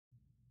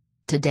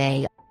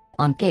Today,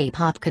 on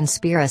K-pop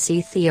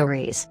conspiracy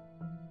theories.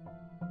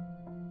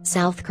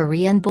 South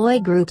Korean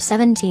boy group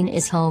 17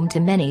 is home to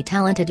many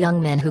talented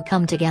young men who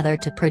come together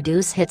to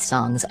produce hit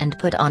songs and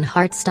put on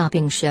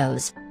heart-stopping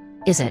shows.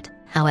 Is it,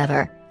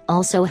 however,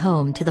 also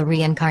home to the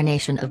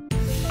reincarnation of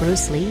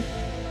Bruce Lee?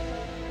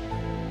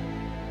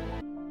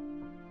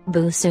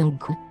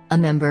 Seungkwan, a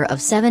member of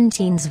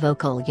 17's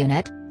vocal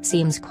unit,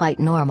 seems quite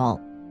normal.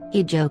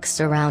 He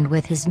jokes around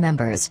with his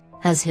members,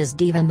 has his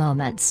diva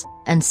moments,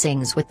 and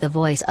sings with the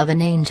voice of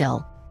an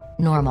angel.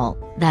 Normal,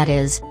 that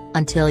is,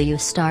 until you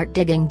start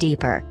digging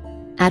deeper.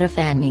 At a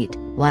fan meet,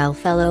 while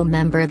fellow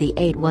member The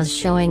 8 was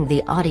showing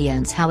the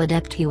audience how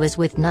adept he was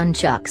with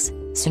nunchucks,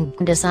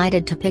 Seungkwan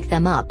decided to pick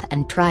them up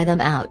and try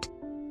them out.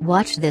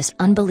 Watch this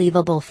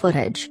unbelievable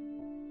footage.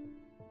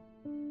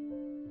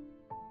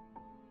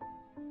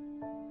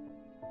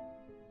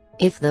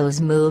 If those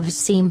moves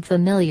seem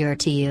familiar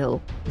to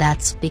you,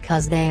 that's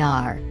because they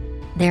are.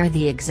 They're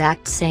the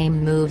exact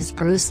same moves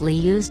Bruce Lee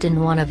used in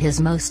one of his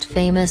most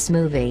famous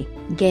movie,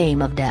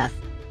 Game of Death.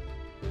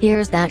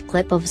 Here's that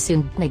clip of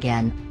Seungkwan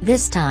again,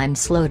 this time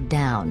slowed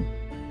down.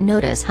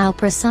 Notice how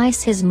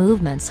precise his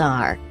movements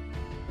are.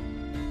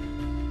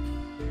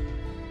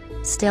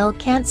 Still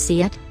can't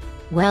see it?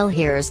 Well,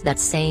 here's that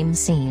same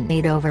scene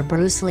made over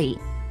Bruce Lee.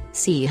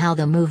 See how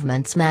the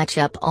movements match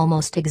up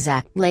almost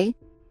exactly?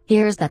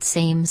 Here's that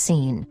same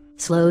scene,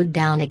 slowed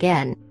down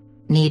again.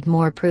 Need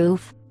more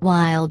proof?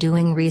 While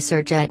doing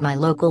research at my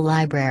local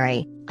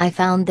library, I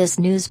found this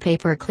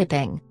newspaper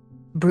clipping.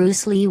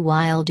 Bruce Lee,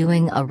 while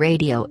doing a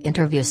radio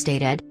interview,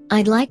 stated,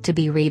 "I'd like to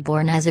be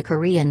reborn as a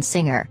Korean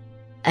singer."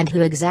 And who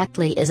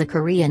exactly is a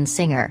Korean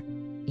singer?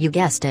 You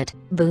guessed it,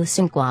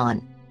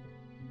 Seungkwan.